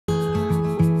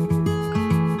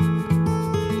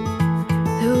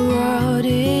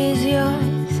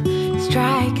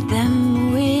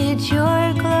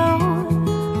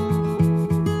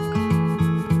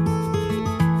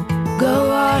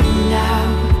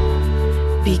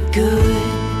Be good,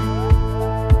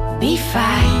 be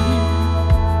fine.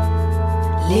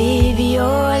 Live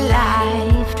your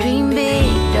life, dream big,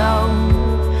 don't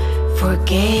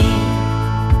forget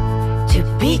to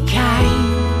be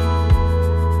kind.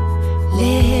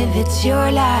 Live, it's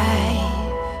your life.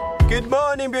 Good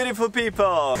morning, beautiful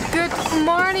people! Good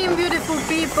morning, beautiful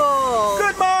people!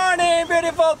 Good morning,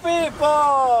 beautiful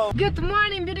people! Good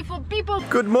morning, beautiful people!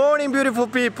 Good morning, beautiful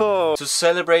people! To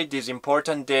celebrate this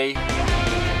important day,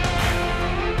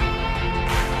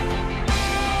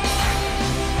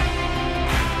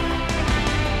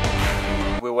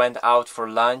 we went out for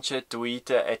lunch to eat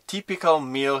a typical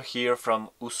meal here from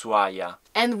Ushuaia.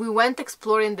 And we went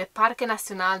exploring the Parque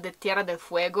Nacional de Tierra del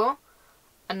Fuego,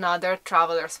 another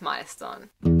traveler's milestone.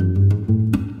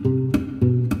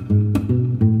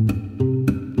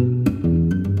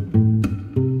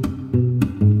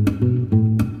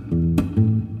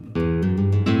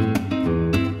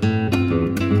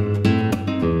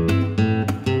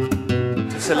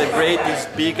 To celebrate this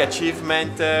big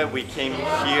achievement, we came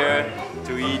here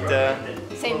to eat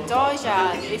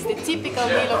Centolla is the typical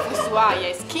meal of Ushuaia,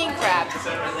 it's king crab.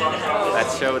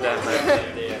 let's show them.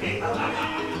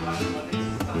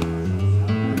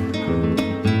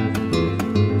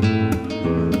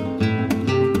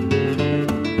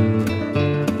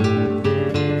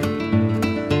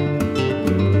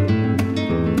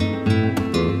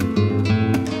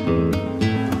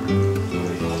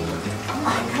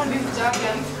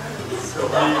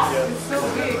 So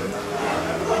big.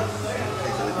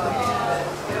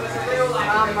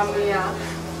 Mamma mia,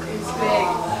 it's big.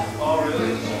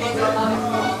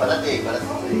 Para ti, para ti.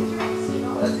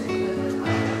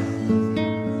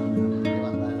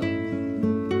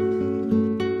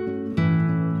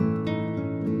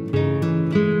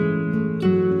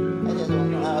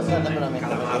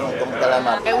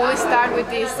 And we start with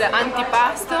this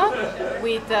antipasto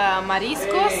with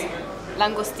mariscos,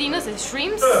 langostinos and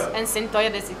shrimps, and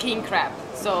centolla, that's the king crab.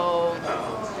 So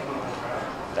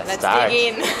let's dig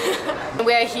in.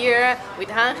 We are here with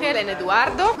Angel and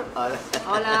Eduardo. Hola.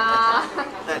 Hola.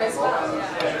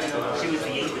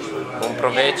 Buon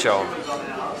provecho.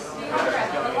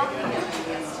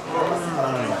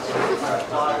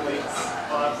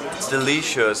 It's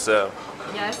delicious.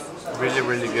 Yes. Really,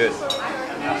 really good.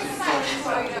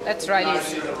 Let's try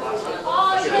this.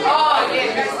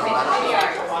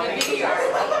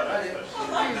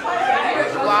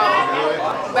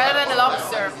 Wow. Better than a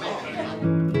lobster.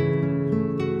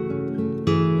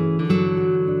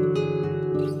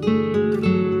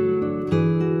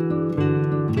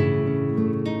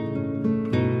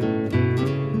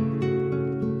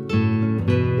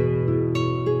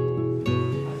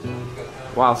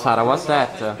 Wow, Sara, what's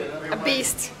that? A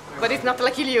beast, but it's not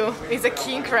like you. It's a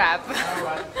king crab.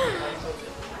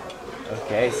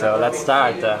 Okay, so let's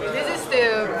start. This is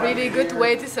the really good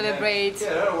way to celebrate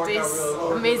this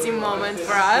amazing moment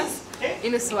for us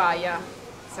in Ushuaia.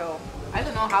 So I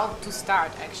don't know how to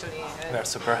start actually. We're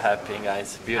super happy,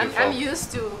 guys. Beautiful. I'm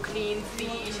used to clean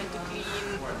fish and to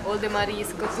clean all the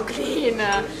mariscos, to clean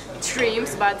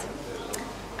shrimps, but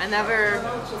I never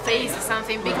faced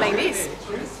something big like this.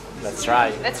 Let's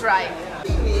try. Let's try.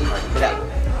 Mira,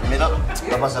 primero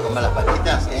vamos a comer las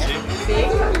patitas, ¿eh? See?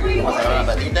 Vamos a agarrar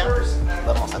una patita,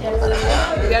 vamos a cortar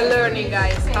acá. We are learning,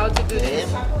 guys, how to do this.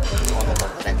 Vamos a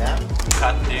cortar acá.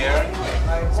 Cut there.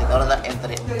 Se corta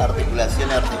entre articulación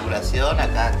y articulación,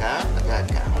 acá, acá, acá,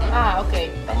 acá. Ah, okay.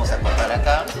 Vamos a cortar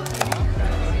acá.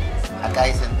 Acá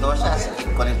hay centollas y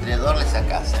con el tenedor le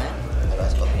sacas, ¿eh? Te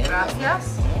vas comiendo.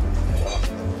 Gracias.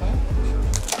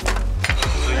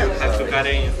 So you have to cut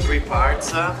it in 3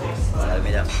 parts. A ver,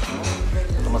 mira.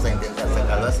 Vamos a intentar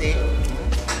sacarlo así.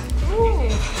 Wow.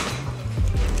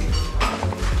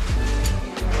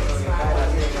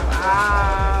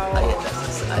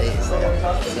 Ahí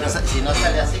está. Si no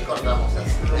sale así, cortamos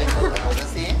así.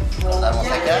 Cortamos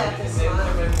así,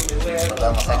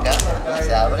 cortamos acá,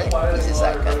 se abre y se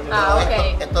saca.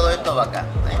 Todo esto va acá.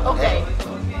 Ok.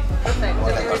 Perfecto.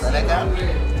 Vamos a cortar acá.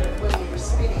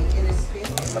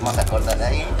 Vamos a cortar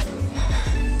ahí.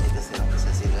 Este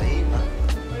se sirve ahí, ¿no?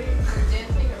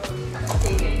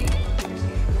 Ahí,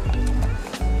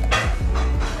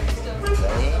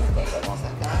 cortamos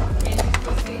acá.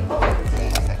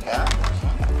 Vamos acá.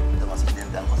 Entonces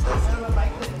intentamos así.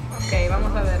 Ok,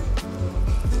 vamos a ver.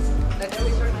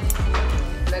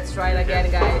 Let's try it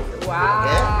again, guys. Wow.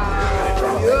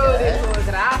 Beautiful.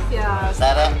 Gracias.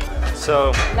 Sara.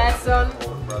 So Lesson.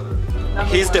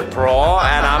 he's the pro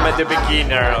and I'm the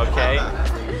beginner, okay?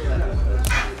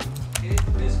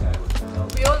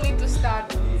 We all need to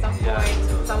start some point,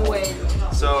 some way.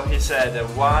 So he said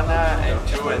 1 and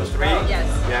 2 and 3. Yes.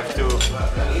 You have to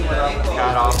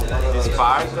cut off this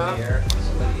part.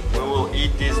 We will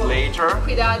eat this later.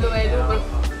 Cuidado, Edu.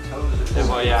 Te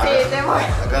voy a... Sì, te vuoi.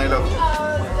 Acá en el ojo.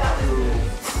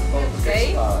 Ok.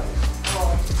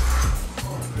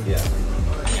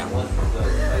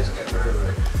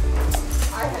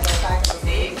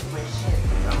 Sì.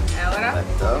 E ora?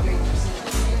 Perfecto.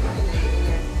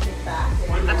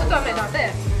 Ah, tutto a me, no, a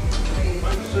te.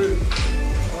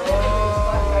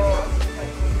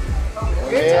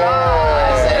 Good job.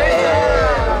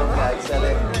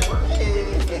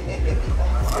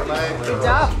 Good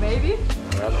job, baby.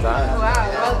 Well done. Wow,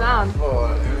 well done.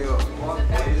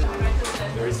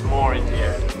 There is more in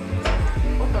here.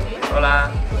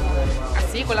 Hola.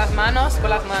 Así, con las manos, con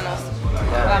las manos.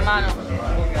 Con la mano.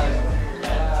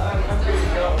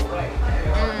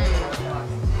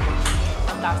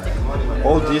 Fantastic.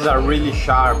 Oh, these are really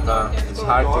sharp. It's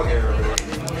hard to hear.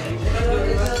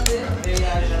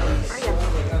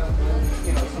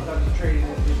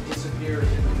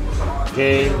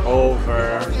 Game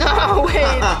over. No,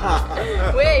 wait.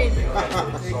 Wait.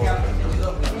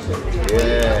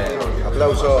 Bien.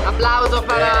 Aplauso. Applauso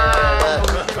para...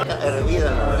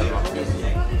 Hervida.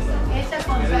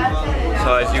 So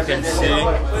as you can see,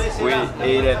 we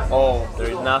ate it all. There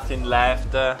is nothing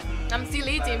left. I'm still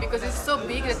eating because it's so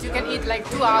big that you can eat like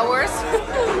 2 hours.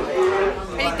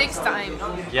 And it takes time.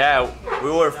 Yeah, we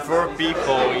were 4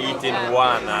 people eating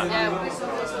one. Yeah.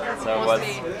 So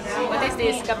Mostly. What is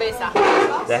this? Cabeza.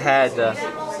 the head.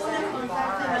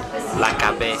 La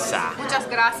cabeza. Muchas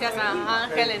gracias a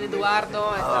Ángel y Eduardo.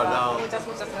 Oh, no. Muchas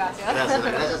gracias.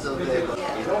 Gracias a ustedes.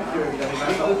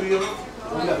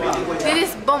 This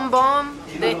is bonbon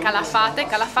de calafate.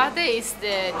 Calafate is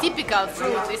the typical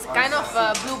fruit. It's kind of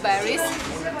blueberries.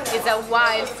 It's a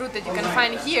wild fruit that you can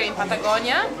find here in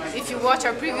Patagonia. If you watch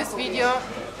our previous video,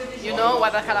 you know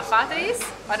what a calafate is.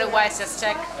 Otherwise, just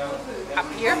check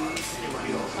up here.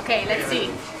 Okay, let's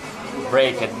see.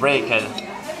 Break it, break it.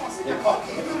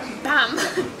 Bam!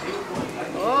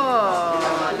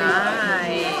 Oh,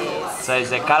 nice. So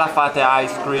it's a calafate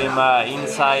ice cream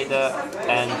inside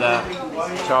and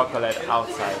chocolate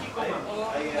outside.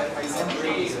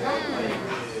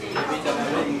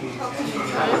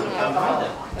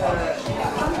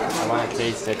 I want to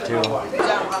taste it too.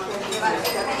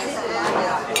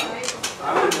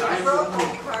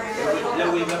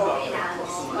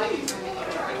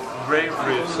 Brain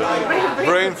freeze.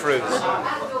 Brain freeze.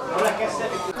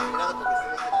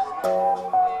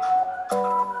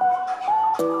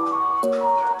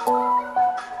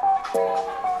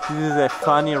 This is a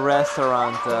funny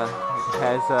restaurant. It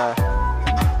has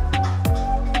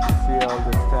see all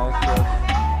the statues.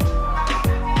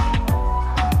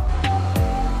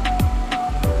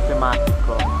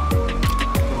 Temático. You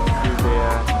can see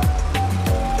there.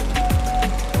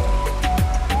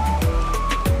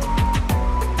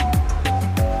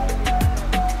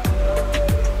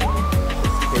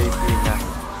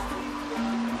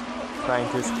 Trying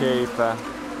to escape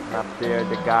up there,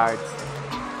 the guards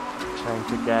trying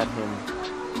to get him.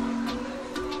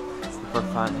 Super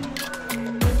funny.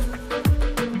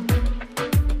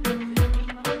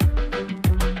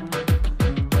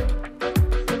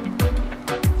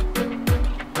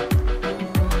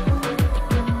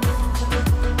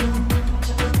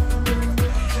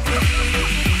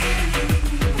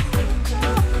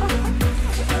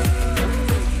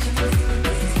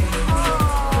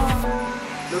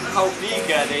 Look how big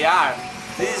they are.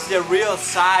 This is the real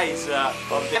size of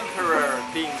the emperor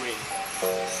penguin.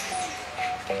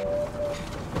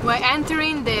 We're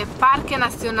entering the Parque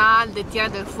Nacional de Tierra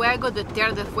del Fuego, the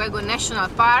Tierra del Fuego National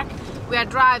Park. We are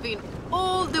driving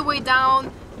all the way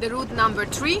down the route number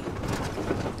 3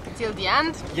 till the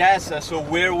end. Yes, so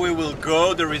where we will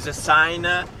go, there is a sign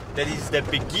that is the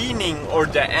beginning or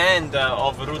the end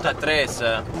of Ruta 3.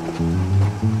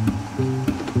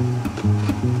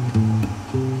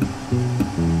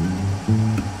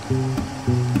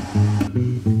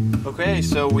 Okay,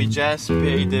 so we just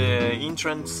paid the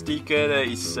entrance ticket.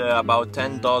 It's about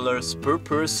 $10 per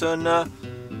person,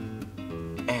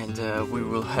 and we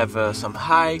will have some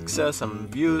hikes, some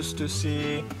views to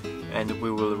see, and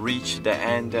we will reach the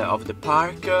end of the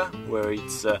park, where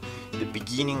it's the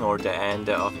beginning or the end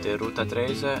of the Ruta 3,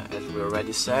 as we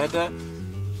already said.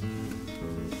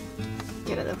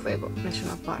 Tierra del Fuego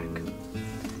National Park.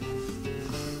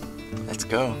 Let's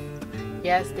go.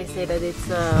 Yes, they say that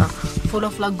it's full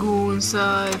of lagoons.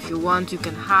 If you want, you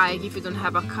can hike. If you don't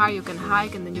have a car, you can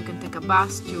hike, and then you can take a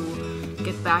bus to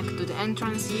get back to the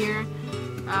entrance here.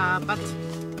 But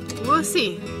We'll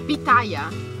see.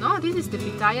 Pitaya. No, this is the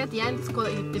Pitaya. At the end, it's called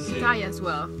the Pitaya as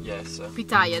well. Yes.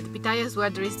 Pitaya. The Pitaya is where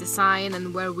there is the sign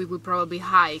and where we will probably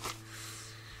hike.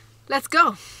 Let's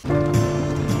go.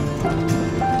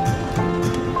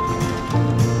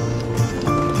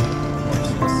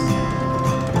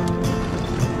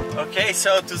 Okay,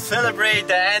 so to celebrate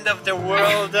the end of the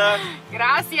world,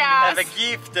 Gracias. have a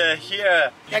gift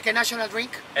here. Like a national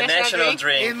drink. A national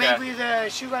drink. It's made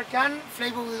with sugar cane,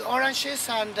 flavored with oranges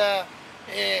and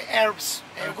herbs,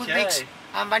 good mix,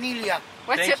 and vanilla.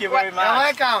 Thank you very much. You're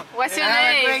welcome. What's your Have a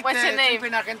name? great, What's your name? trip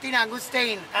in Argentina and good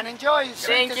staying. And enjoy.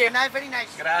 Thank you. Very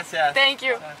nice. Gracias. Thank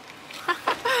you.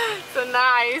 So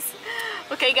nice.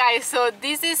 Okay guys, so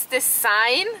this is the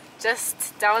sign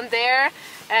just down there,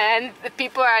 and the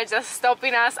people are just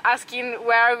stopping us asking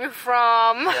where are we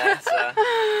from. Yes,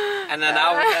 and then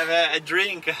now we have a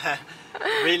drink,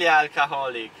 really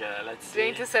alcoholic. Let's see.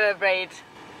 Drink to celebrate.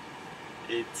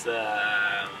 It's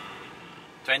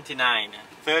 29,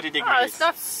 30 degrees. Oh, it's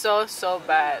not so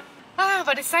bad. Ah,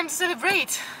 but it's time to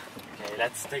celebrate. Okay,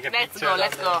 let's take a Let's picture. go,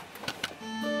 let's go.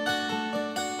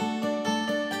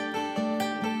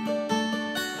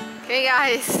 Okay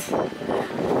guys.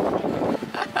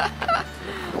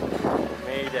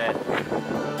 Made it.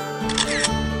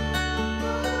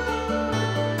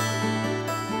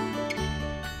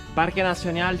 Parque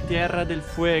Nacional Tierra del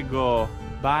Fuego,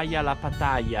 Bahia La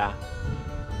Pataya.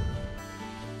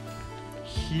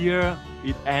 Here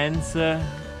it ends the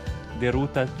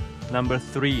route number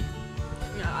 3.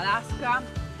 Alaska,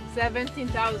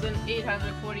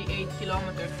 17,848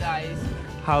 kilometers, guys.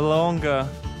 How long?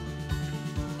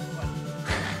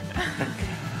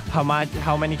 How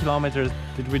many kilometers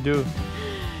did we do?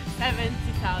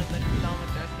 70,000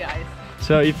 kilometers, guys.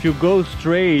 So if you go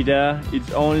straight,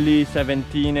 it's only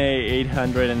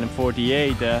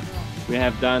 17,848. We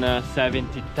have done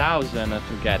 70,000 to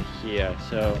get here.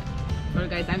 So, well,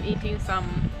 guys, I'm eating some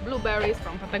blueberries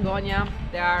from Patagonia.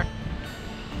 They are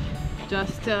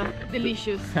just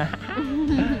delicious.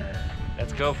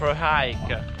 let's go for a hike.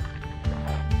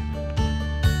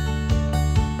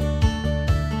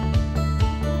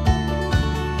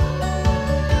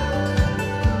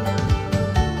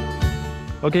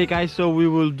 Okay guys, so we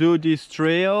will do this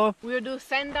trail. We'll do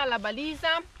Senda La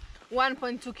Baliza,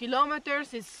 1.2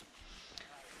 kilometers. It's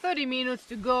 30 minutes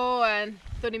to go and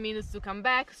 30 minutes to come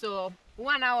back, so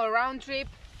 1 hour round trip.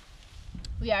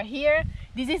 We are here.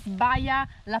 This is Bahia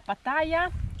La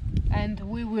Pataya, and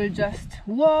we will just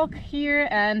walk here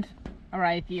and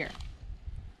arrive here.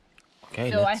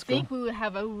 Okay, so I let's think go. we will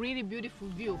have a really beautiful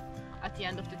view at the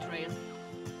end of the trail.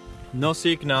 No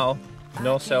signal,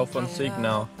 no cell phone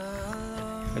signal.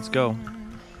 Let's go.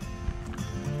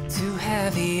 Too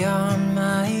heavy on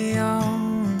my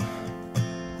own.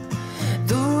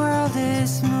 The world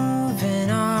is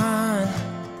moving on.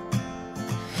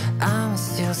 I'm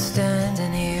still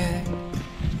standing here.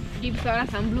 Give Sara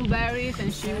some blueberries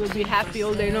and she will be happy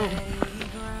all day long.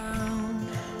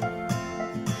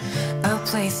 A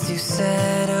place to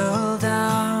settle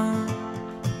down.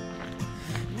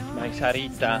 My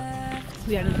Sarita,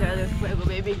 We are in Tierra del Fuego,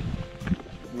 baby.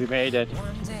 we made it.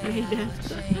 We made it.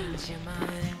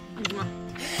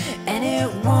 And it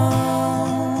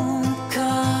won't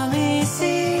come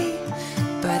easy,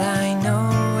 but I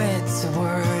know it's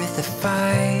worth the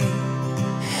fight.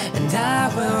 And I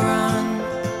will run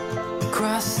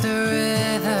across the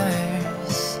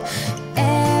rivers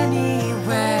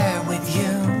anywhere with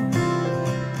you.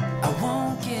 I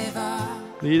won't give up.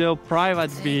 Little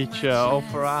private beach all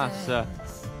for us. And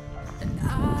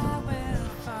I will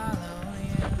follow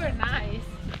you. Super nice.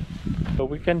 But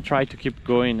we can try to keep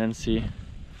going and see.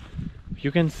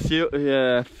 You can still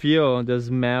feel the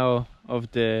smell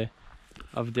of the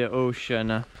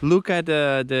ocean. Look at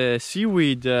the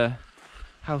seaweed.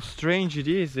 How strange it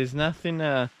is. There's nothing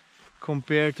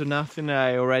compared to nothing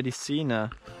I already seen.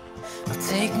 I'll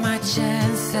take my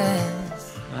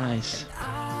chances. Nice.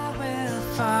 I will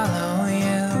follow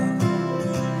you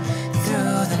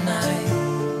through the night.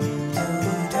 Do,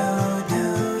 do, do,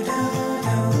 do, do,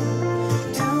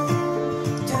 do,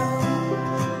 do,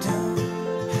 do.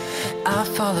 I'll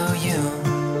follow you.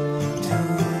 Do, do,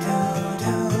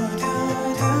 do, do, do,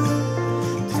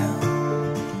 do,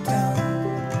 do,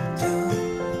 do.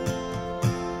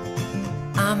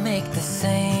 I make the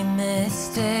same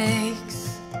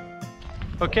mistakes.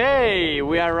 Okay,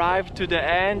 we arrived to the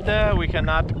end. We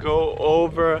cannot go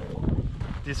over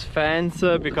this fence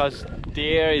because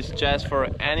there is just for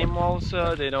animals.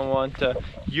 They don't want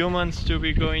humans to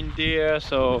be going there,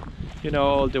 so you know,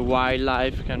 all the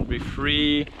wildlife can be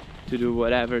free to do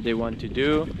whatever they want to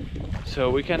do. So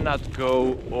we cannot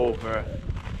go over.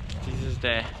 This is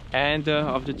the end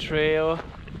of the trail.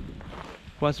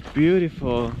 Was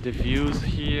beautiful, the views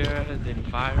here, the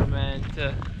environment,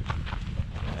 and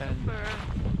Super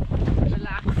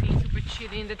relaxing, super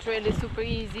chilling. The trail is super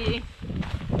easy.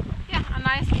 Yeah, a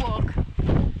nice walk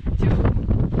to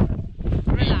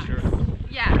relax. nature.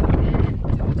 Yeah, and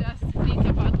to just think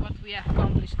about what we have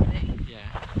accomplished today. Yeah,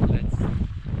 let's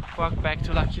walk back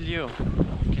to Lucky Liu.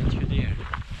 Can't you dare?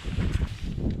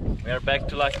 We are back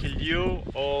to Lucky Liu,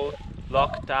 all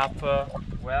locked up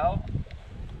well.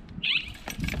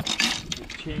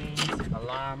 Chains,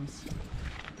 alarms.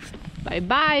 Bye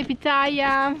bye,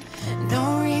 Pitaya.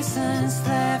 No reasons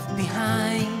left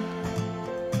behind.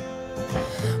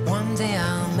 One day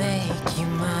I'll make you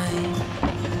mine,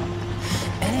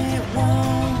 and it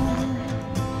won't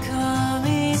come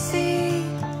easy,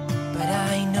 but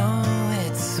I know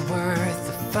it's worth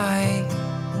the fight,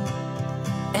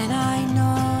 and I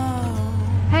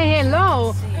know. Hey,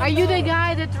 hello. Are you the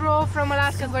guy that drove from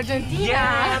Alaska to Argentina?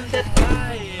 Yeah, I'm that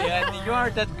guy, and you are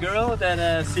that girl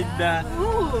that sit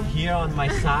Ooh, here on my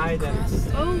side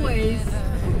and always.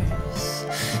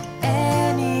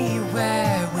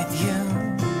 Anywhere with you,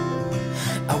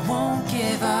 I won't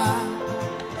give up.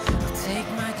 I'll take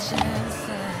my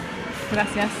chances.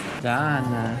 Gracias.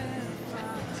 done.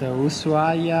 So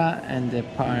Ushuaia and the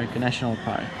park, national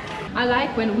park. I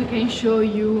like when we can show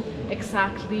you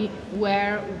exactly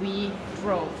where we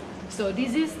drove. So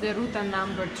this is the route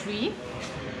number 3,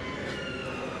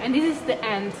 and this is the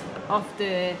end of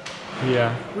the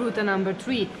Yeah. route number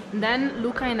 3. And then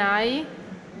Luca and I,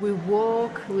 we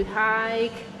walk, we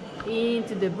hike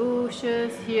into the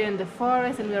bushes here in the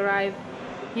forest, and we arrive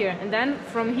here. And then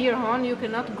from here on you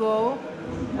cannot go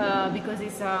because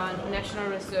it's a national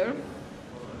reserve.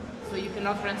 So you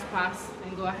cannot trespass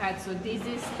and go ahead. So this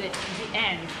is the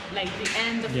end, like the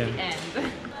end of the end.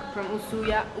 From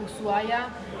Ushuaia,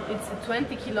 it's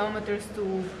 20 kilometers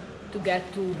to get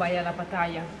to Bahia La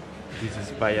Pataya. This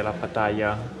is Bahia La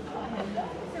Pataya.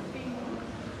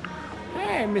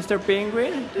 Hey, Mr.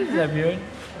 Penguin, this is a view.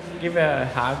 Give a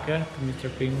hug to Mr.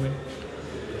 Penguin.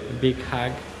 A big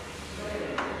hug.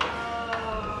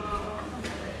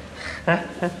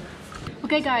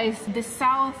 Okay guys, the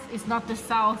south is not the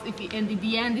south and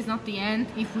the end is not the end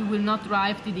if we will not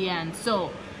drive to the end. So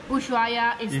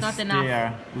Ushuaia is not enough.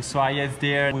 There. Ushuaia is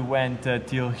there. We went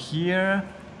till here.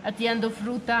 At the end of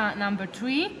route number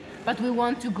 3, but we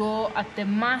want to go at the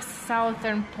most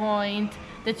southern point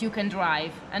that you can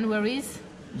drive. And where is?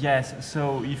 Yes,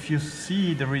 so if you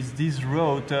see, there is this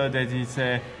road that is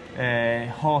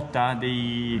Hota,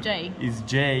 is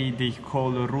J, they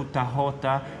call Ruta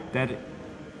Hota, that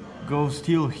goes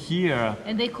till here.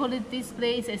 And they call it this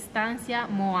place Estancia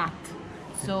Moat.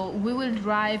 So we will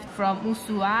drive from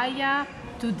Ushuaia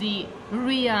to the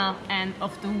real end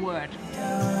of the world.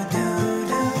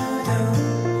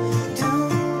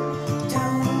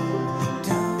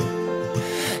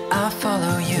 I'll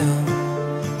follow you.